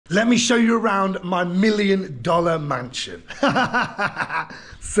Let me show you around my $1 million mansion.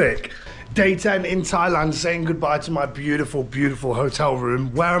 Sick. Day 10 in Thailand, saying goodbye to my beautiful, beautiful hotel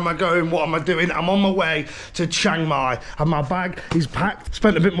room. Where am I going? What am I doing? I'm on my way to Chiang Mai. And my bag is packed.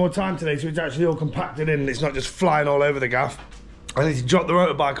 Spent a bit more time today, so it's actually all compacted in and it's not just flying all over the gaff. I need to drop the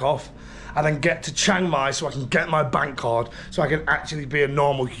motorbike off and then get to Chiang Mai so I can get my bank card so I can actually be a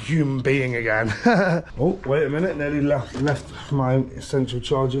normal human being again. Oh, wait a minute, nearly left my essential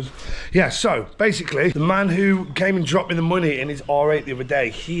chargers. Yeah, so basically, the man who came and dropped me the money in his R8 the other day,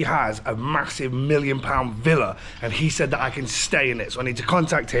 he has a massive £1 million villa and he said that I can stay in it. So I need to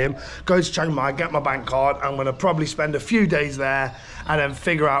contact him, go to Chiang Mai, get my bank card. I'm gonna probably spend a few days there and then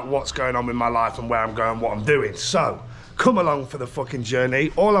figure out what's going on with my life and where I'm going, what I'm doing. So, come along for the fucking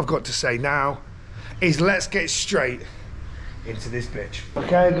journey. All I've got to say now is let's get straight into this bitch.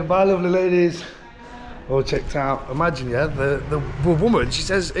 Okay, goodbye lovely ladies. All checked out. Imagine, yeah, the woman, she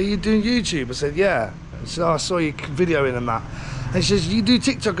says, are you doing YouTube? I said, yeah. And she said, oh, I saw your video in and that. And she says, you do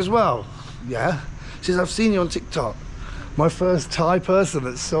TikTok as well? Yeah. She says, I've seen you on TikTok. My first Thai person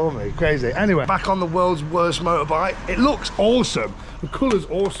that saw me. Crazy. Anyway, back on the world's worst motorbike. It looks awesome. The colour's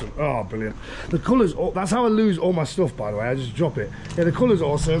awesome. Oh, brilliant. The colour's, that's how I lose all my stuff, by the way. I just drop it. Yeah, the colour's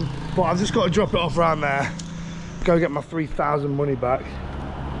awesome, but I've just got to drop it off around there. Go get my 3,000 money back.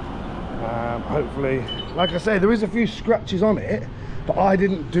 Hopefully, like I say, there is a few scratches on it, but I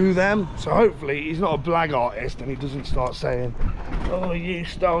didn't do them. So hopefully he's not a blag artist and he doesn't start saying, oh,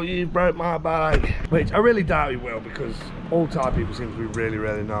 you broke my bike. Which I really doubt he will, because all Thai people seem to be really,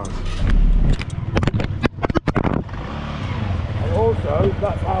 really nice. And also,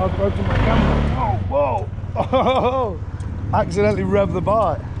 that's how I've broken my camera. Oh, whoa! Oh, accidentally revved the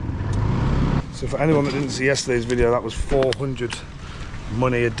bike. So for anyone that didn't see yesterday's video, that was 400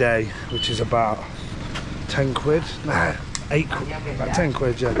 money a day, which is about 10 quid. Nah, 8 quid. About 10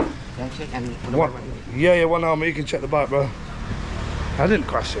 quid, yeah. What? Yeah, 1 hour. You can check the bike, bro. I didn't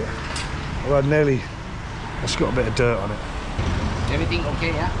crash it. Well, I just got a bit of dirt on it. Everything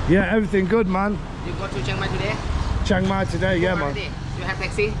okay, yeah? Yeah, everything good, man. You go to Chiang Mai today? Chiang Mai today, yeah, man. You have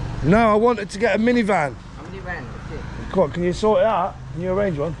taxi? No, I wanted to get a minivan. A minivan, okay. What, can you sort it out? Can you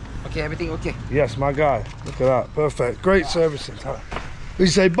arrange one? Okay, everything okay. Yes, my guy. Look at that. Perfect. Great servicing. You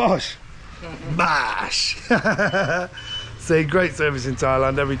say Bosh? Bash. Say great service in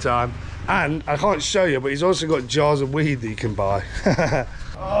Thailand every time. And I can't show you, but he's also got jars of weed that you can buy.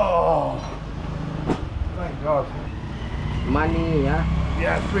 Oh, thank God. Money, yeah?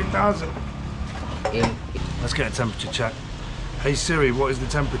 Yeah, 3,000. Let's get a temperature check. Hey Siri, what is the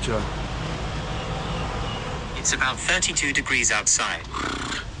temperature? It's about 32 degrees outside.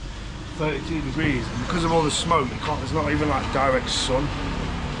 32 degrees, and because of all the smoke, there's not even like direct sun.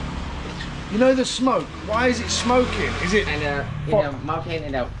 You know the smoke, why is it smoking? Is it in the mountain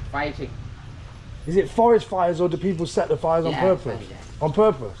and the fire trick. Is it forest fires, or do people set the fires on purpose? Yeah. On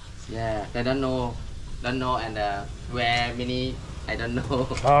purpose? Yeah, they don't know and where many, I don't know.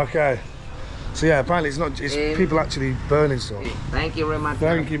 Okay. So yeah, apparently it's people actually burning stuff. Thank you very much.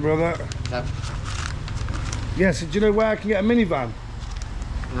 Thank you, brother. Yeah, so do you know where I can get a minivan?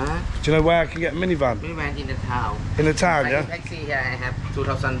 Huh? Do you know where I can get a minivan? Minivan in the town. In the town, yeah? Taxi here, I have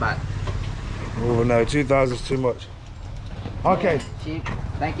 2,000 baht. Oh no, 2,000 is too much. Okay. Yeah, cheap.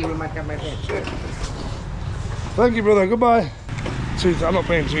 Thank you very much, my friend. Thank you, brother. Goodbye. I'm not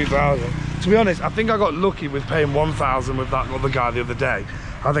paying 2,000. To be honest, I think I got lucky with paying 1,000 with that other guy the other day.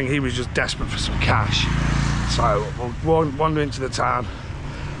 I think he was just desperate for some cash. So we'll wander into the town.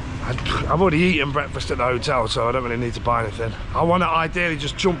 I've already eaten breakfast at the hotel, so I don't really need to buy anything. I want to ideally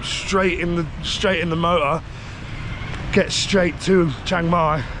just jump straight in the motor, get straight to Chiang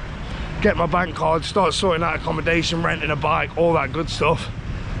Mai, get my bank card, start sorting out accommodation, renting a bike, all that good stuff.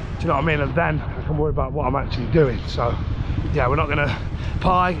 Do you know what I mean? And then I can worry about what I'm actually doing. So yeah, we're not gonna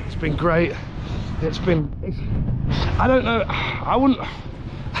pie. It's been great. I don't know. I wouldn't.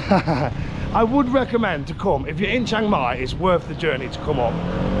 I would recommend to come if you're in Chiang Mai. It's worth the journey to come up,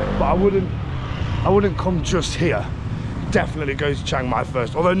 but I wouldn't come just here. Definitely go to Chiang Mai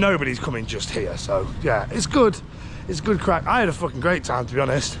first, although nobody's coming just here. So yeah, it's good crack. I had a fucking great time, to be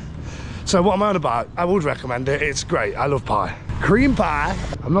honest. So what I'm on about, I would recommend it. It's great. I love pie. Cream pie.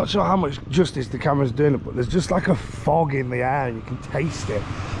 I'm not sure how much justice the camera's doing it, but there's just like a fog in the air and you can taste it.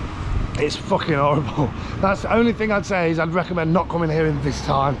 It's fucking horrible. That's the only thing I'd say is I'd recommend not coming here in this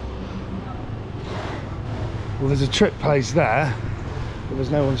time. Well, there's a trip place there, but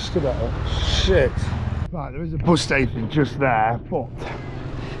there's no one stood at it. Shit. Right, there is a bus station just there, but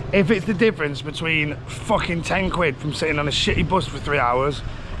if it's the difference between fucking 10 quid from sitting on a shitty bus for 3 hours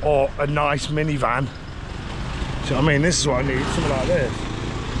or a nice minivan, do you know what I mean? This is what I need, something like this.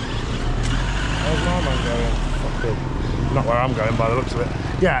 Where's my man going? Fucking, not where I'm going by the looks of it.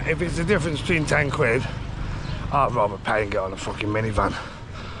 Yeah, if it's the difference between 10 quid, I'd rather pay and get on a fucking minivan.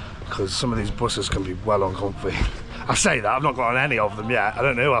 Because some of these buses can be well uncomfy. I say that, I've not got on any of them yet. I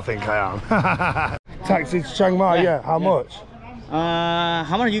don't know who I think I am. Taxi to Chiang Mai, yeah. How much?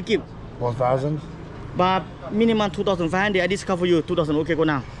 How much you give? 1,000. But minimum 2,500. I discount for you 2,000. Okay, go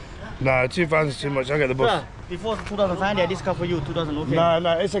now. No, 2,000 is too much. I'll get the bus. Sir, before 2,500, I discount for you 2,000. Okay. No,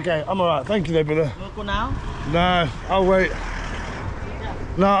 no, it's okay. I'm alright. Thank you, there, brother. No, go now. No, I'll wait.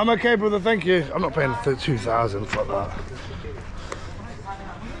 No, I'm okay, brother. Thank you. I'm not paying 2,000. Fuck that.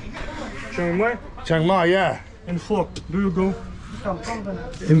 Chiang Mai? Chiang Mai, yeah. In 4, do you go?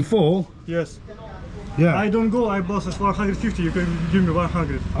 In 4? Yes. Yeah. I don't go, I bus is 150, you can give me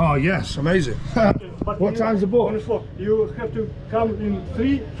 100. Oh, yes, amazing. What time's the On book? 4, you have to come in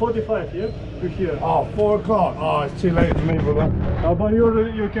 3:45, yeah? To here. Oh, 4 o'clock. Oh, it's too late for me, brother. But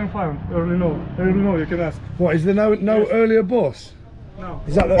you can find, early no, you can ask. What, is there no Yes. earlier bus? No.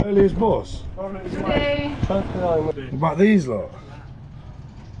 Is that the earliest bus? Today. What about these lot?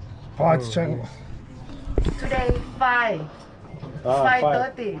 5 to Chiang Mai. Today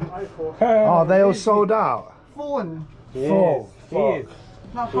 5:30. Oh, they all sold out? Phone. Full. Fuck.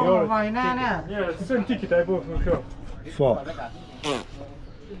 มาเข้ามาไว้หน้าเนี่ย Yeah, same ticket I bought from here. Fuck.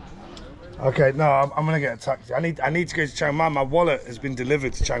 Okay, no, I'm gonna get a taxi. I need to go to Chiang Mai. My wallet has been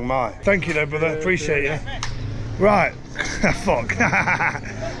delivered to Chiang Mai. Thank you though, brother. Appreciate you. Right. Fuck.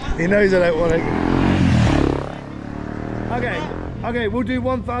 He knows I don't want it. Okay, we'll do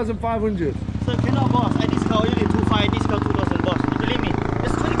 1,500. So cannot, boss. I discount you 2,500. Discount 2,000, boss. You believe me?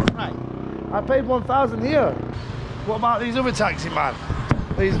 It's 20 good price. I paid 1,000 here. What about these other taxi man?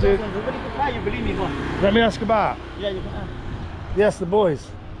 These dude. Very good price. You believe me, boss? Let me ask about. Yeah, you can. Yes, the boys.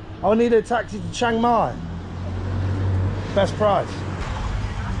 I need a taxi to Chiang Mai. Best price.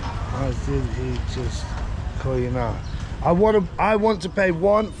 How did he just call you now? I want to pay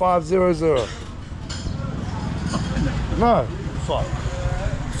 1,500. No. Fuck.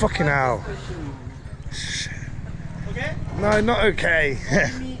 Fucking hell. Shit. Okay? No, not okay.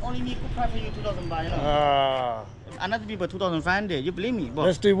 Only me good price for you 2,000 baht, you know. Another people 2,500. You believe me, boss?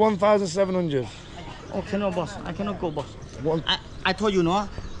 Let's do 1,700. Oh, cannot, boss. I cannot go, boss. One. I told you, no.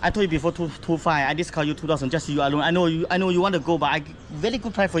 I told you before 2,500. I discount you 2,000 just you alone. I know you want to go, but I very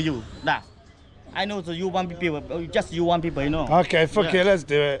good price for you. That. I know that you want people, just you want people, you know. Okay, fuck Yeah. it, let's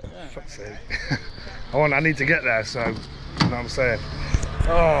do it. Fuck's sake. I need to get there, so you know what I'm saying.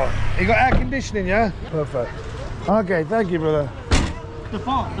 Oh, you got air conditioning, yeah? Perfect. Okay, thank you, brother. The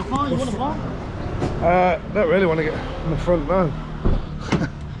phone, you want the phone? Don't really want to get in the front, no.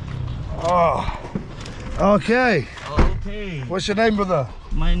 Oh, okay. Okay. What's your name, brother?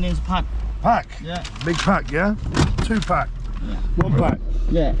 My name's Pat. Pack. Yeah. Big pack, yeah? 2 pack. Yeah. 1 pack.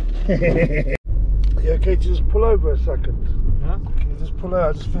 Yeah. You okay to just pull over a second? Huh? Can you just pull out?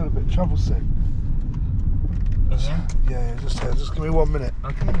 I just feel a bit trouble sick. Yeah, just give me 1 minute.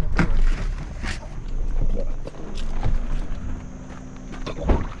 Okay.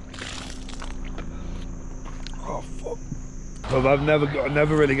 Oh fuck. Well, I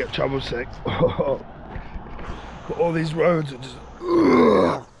never really get trouble sick. But all these roads are just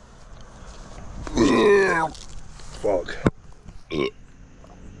fuck.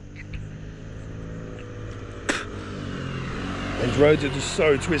 These roads are just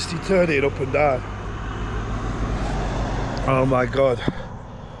so twisty turny and up and down. Oh my god.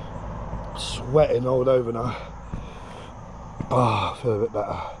 Sweating all over now. Oh, I feel a bit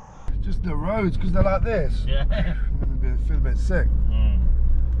better. Just the roads, because they're like this. Yeah. I feel a bit sick.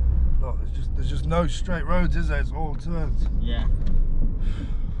 Look, there's just no straight roads, is there? It's all turns. Yeah.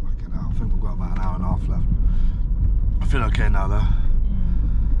 Fucking hell, I think we've got about an hour and a half left. I feel okay now though.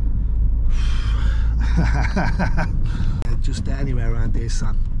 Yeah, just anywhere around here,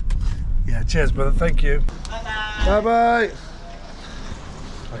 son. Yeah, cheers, brother. Thank you. Bye bye.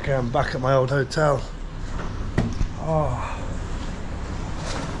 Okay, I'm back at my old hotel. Oh.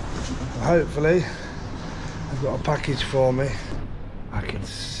 Hopefully, they've got a package for me. I can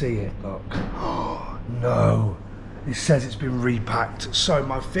see it, look. Oh, no. It says it's been repacked. So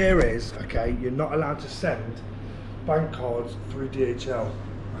my fear is, okay, you're not allowed to send bank cards through DHL,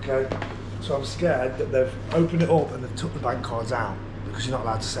 okay? So I'm scared that they've opened it up and they've took the bank cards out because you're not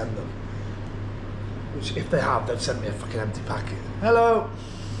allowed to send them. Which, if they have, they've sent me a fucking empty packet. Hello.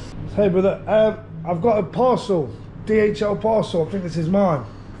 Hey, brother. I've got a parcel, DHL parcel. I think this is mine.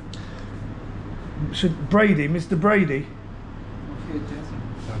 Should Brady, Mr. Brady?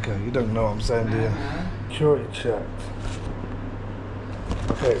 Okay, you don't know what I'm saying, do you? Security check.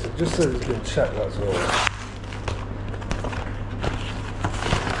 Okay, so it just says it's been checked, that's all.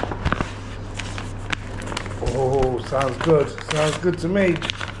 sounds good. Sounds good to me.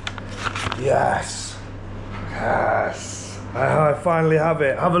 Yes. Yes. I finally have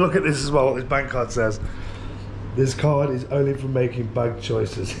it. Have a look at this as well, what this bank card says. This card is only for making bag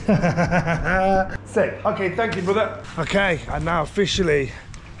choices. Sick. Okay, thank you, brother. Okay, I now officially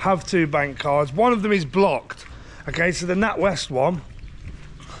have 2 bank cards. One of them is blocked. Okay, so the NatWest one,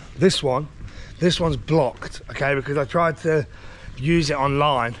 this one's blocked, okay, because I tried to use it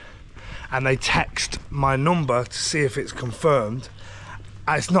online and they text my number to see if it's confirmed.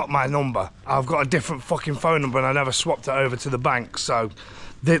 It's not my number. I've got a different fucking phone number and I never swapped it over to the bank, so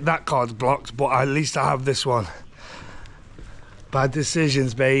that card's blocked, but at least I have this one. Bad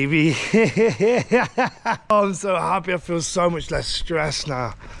decisions, baby. Oh, I'm so happy. I feel so much less stressed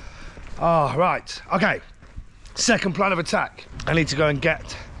now. Oh, right. Okay. Second plan of attack. I need to go and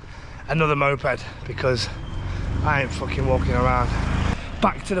get another moped because I ain't fucking walking around.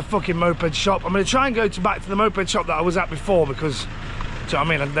 Back to the fucking moped shop. I'm going to try and go back to the moped shop that I was at before because, do you know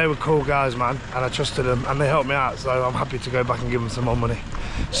what I mean? They were cool guys, man, and I trusted them and they helped me out, so I'm happy to go back and give them some more money.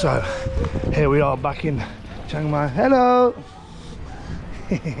 So, here we are back in Chiang Mai. Hello!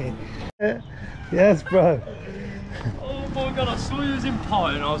 Yes, bro. Oh my god, I saw you was in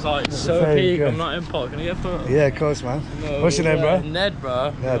pot and I was like, so peak, I'm not in pot, can I get a photo? Yeah, of course, man. No, what's your name, bro? Ned,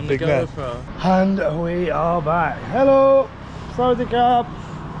 bro. Yeah, big Ned. And we are back. Hello! Saudi Cup.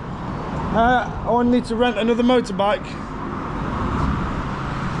 I need to rent another motorbike.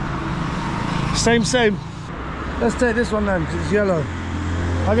 Same. Let's take this one then, because it's yellow.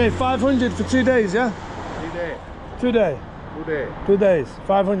 Okay, 500 for 2 days, yeah? 2 days. 2 days. 2 days. 2 days,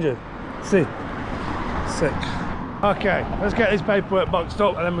 500. See. Sick. Okay, let's get this paperwork boxed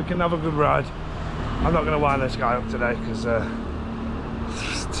up and then we can have a good ride. I'm not going to wind this guy up today because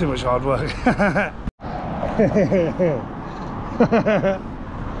it's too much hard work.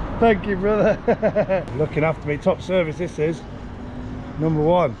 Thank you, brother. Looking after me, top service this is. Number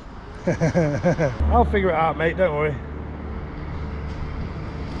 1. I'll figure it out, mate, don't worry.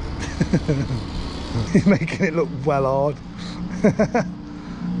 You're making it look well hard.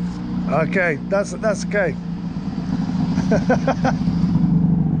 Okay, that's okay.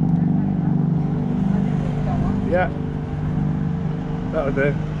 Yeah, that'll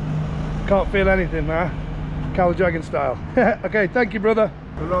do. Can't feel anything now. Cal Dragon style. Okay, thank you, brother.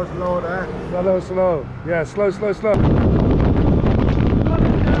 Slow there. Slow. Yeah, slow.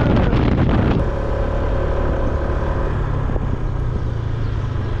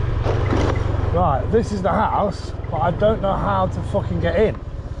 Right, this is the house, but I don't know how to fucking get in.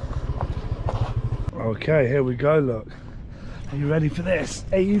 Okay, here we go, look. Are you ready for this?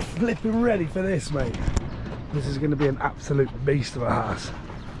 Are you flipping ready for this, mate? This is going to be an absolute beast of a house.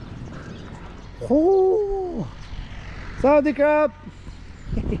 Oh, Saudi Cup!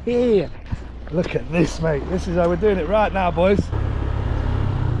 Look at this, mate. This is how we're doing it right now, boys.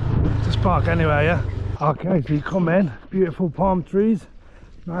 Just park anywhere, yeah? Okay, so you come in, beautiful palm trees.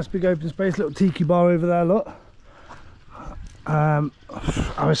 Nice big open space, little tiki bar over there, look. I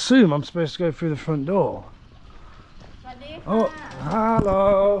assume I'm supposed to go through the front door. Oh,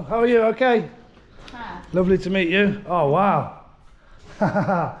 hello. How are you? Okay? Hi. Lovely to meet you. Oh, wow.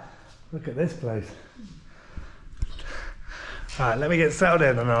 Look at this place. Alright, let me get settled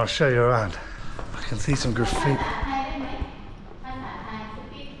in and I'll show you around. I can see some graffiti.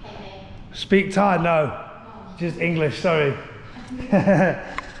 Speak Thai? No. Just English, sorry. Look at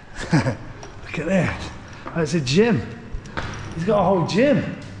this. Oh, it's a gym. He's got a whole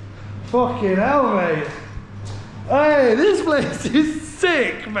gym. Fucking hell, mate. Hey, this place is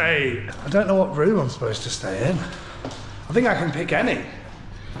sick, mate. I don't know what room I'm supposed to stay in. I think I can pick any.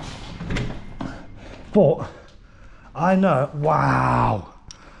 But I know, wow.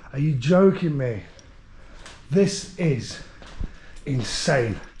 Are you joking me? This is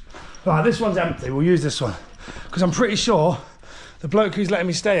insane. Right, this one's empty. We'll use this one. Because I'm pretty sure the bloke who's letting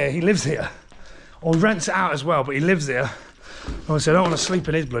me stay here, he lives here. Or rents it out as well, but he lives here. Obviously, I don't want to sleep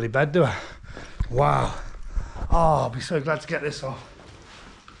in his bloody bed, do I? Wow. Oh, I'll be so glad to get this off.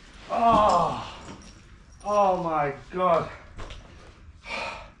 Oh, oh my God.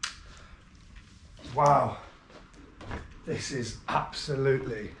 Wow. This is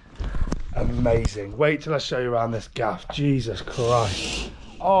absolutely amazing. Wait till I show you around this gaff. Jesus Christ.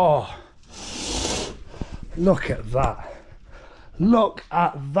 Oh, look at that. Look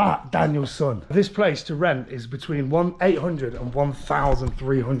at that, Daniel's son. This place to rent is between 800 and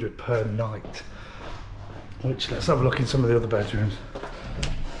 1,300 per night. Which, let's have a look in some of the other bedrooms.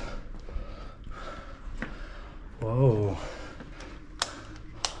 Whoa.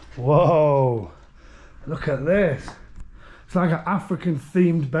 Whoa. Look at this. It's like an African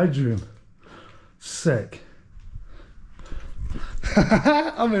themed bedroom. Sick.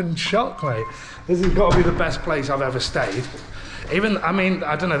 I'm in shock, mate. This has got to be the best place I've ever stayed. Even, I mean,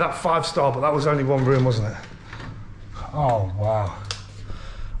 I don't know, that 5-star, but that was only one room, wasn't it? Oh,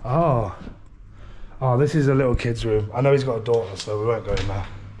 wow. Oh, this is a little kid's room. I know he's got a daughter, so we won't go in there.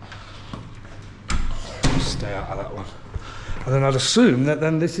 I'll stay out of that one. And then I'd assume that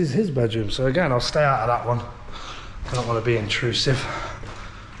then this is his bedroom. So again, I'll stay out of that one. I don't want to be intrusive.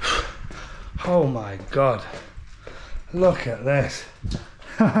 Oh my God. Look at this.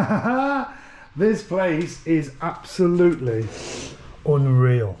 This place is absolutely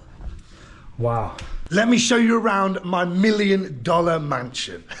unreal. Wow. Let me show you around my $1 million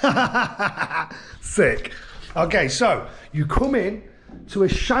mansion. Sick. Okay, so you come in to a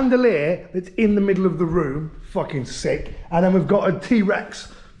chandelier that's in the middle of the room. Fucking sick. And then we've got a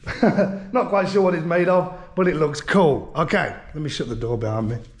T-Rex. Not quite sure what it's made of, but it looks cool. Okay, let me shut the door behind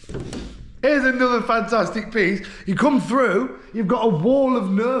me. Here's another fantastic piece. You come through, you've got a wall of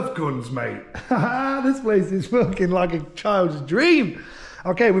Nerf guns, mate. This place is fucking like a child's dream.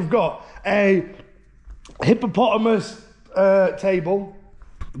 Okay, we've got a hippopotamus table.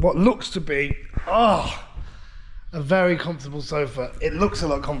 What looks to be, a very comfortable sofa. It looks a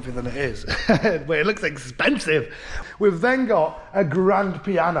lot comfier than it is, but it looks expensive. We've then got a grand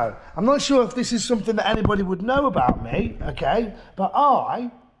piano. I'm not sure if this is something that anybody would know about me, okay? But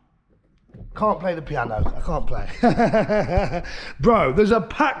I can't play the piano. I can't play. Bro, there's a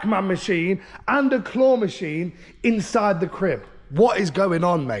Pac-Man machine and a claw machine inside the crib. What is going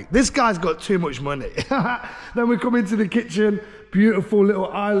on, mate? This guy's got too much money. Then we come into the kitchen. Beautiful little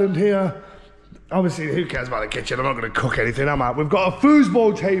island here. Obviously, who cares about the kitchen? I'm not going to cook anything, am I? We've got a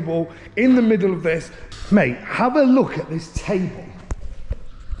foosball table in the middle of this. Mate, have a look at this table.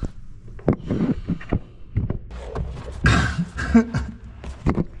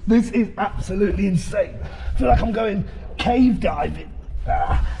 This is absolutely insane. I feel like I'm going cave diving.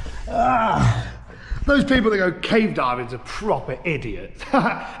 Those people that go cave diving are proper idiots.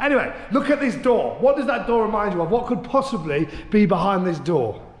 Anyway, look at this door. What does that door remind you of? What could possibly be behind this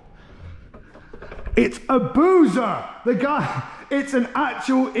door? It's a boozer. It's an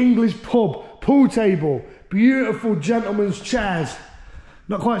actual English pub, pool table, beautiful gentlemen's chairs.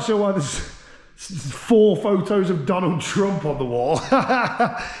 Not quite sure why there's 4 photos of Donald Trump on the wall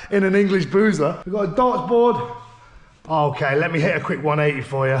in an English boozer. We've got a darts board. Okay, let me hit a quick 180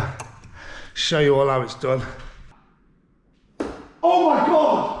 for you. Show you all how it's done. Oh my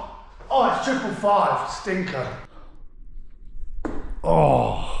God! Oh, it's 555, stinker.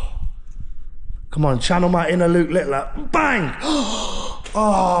 Oh. Come on, channel my inner Luke Littler. Bang!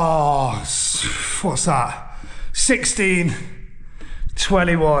 Oh, what's that? 16,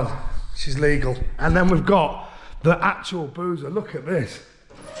 21, which is legal. And then we've got the actual boozer. Look at this.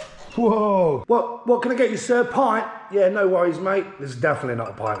 Whoa. What can I get you, sir? Pint? Yeah, no worries, mate. There's definitely not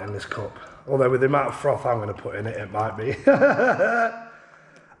a pint in this cup. Although with the amount of froth I'm going to put in it, it might be.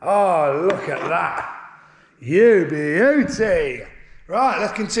 Oh, look at that. You beauty. Right,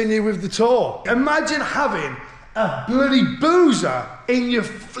 let's continue with the tour. Imagine having a bloody boozer in your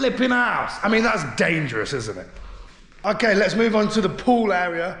flipping house. I mean, that's dangerous, isn't it? Okay, let's move on to the pool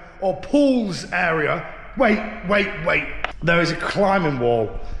area, or pools area. Wait. There is a climbing wall.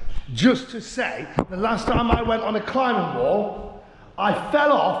 Just to say, the last time I went on a climbing wall, I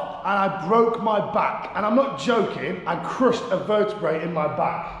fell off and I broke my back. And I'm not joking, I crushed a vertebrae in my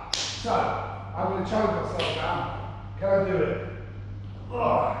back. So, I'm gonna choke myself now. Can I do it?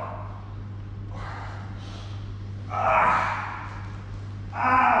 Oh.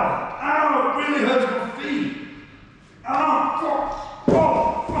 Ow, it really hurts my feet. Oh,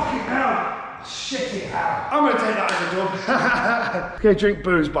 fucking hell. Shitty hell. I'm gonna take that as a dub. Okay, drink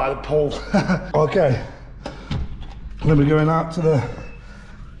booze by the pool. Okay, I'm gonna be going out to the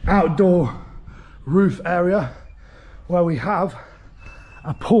outdoor roof area where we have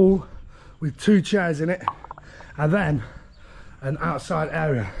a pool with 2 chairs in it and then an outside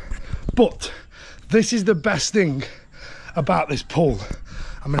area. But this is the best thing about this pool.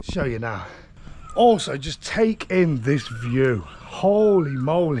 I'm going to show you now. Also, just take in this view. Holy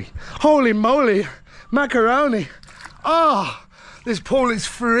moly, macaroni. Ah, this pool is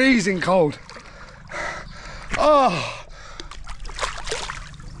freezing cold.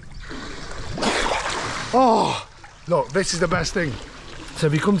 Oh, look, this is the best thing. So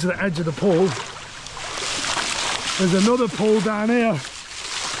if you come to the edge of the pool, there's another pool down here.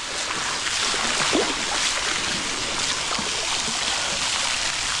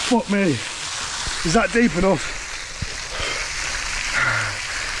 Fuck me. Is that deep enough?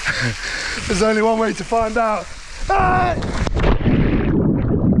 There's only one way to find out. Ah!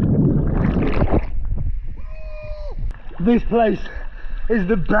 This place is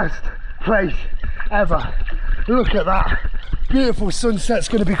the best place ever. Look at that. Beautiful sunset's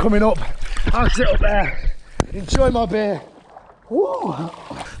going to be coming up. I'll sit up there, enjoy my beer. Woo.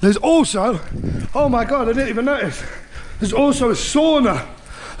 There's also, oh my God, I didn't even notice. There's also a sauna.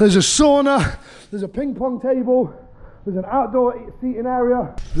 There's a sauna, there's a ping pong table, there's an outdoor seating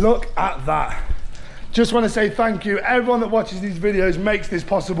area. Look at that. Just want to say thank you. Everyone that watches these videos makes this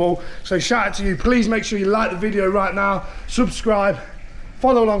possible. So shout out to you. Please make sure you like the video right now, subscribe,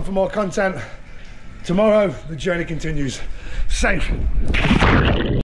 follow along for more content. Tomorrow, the journey continues. Safe.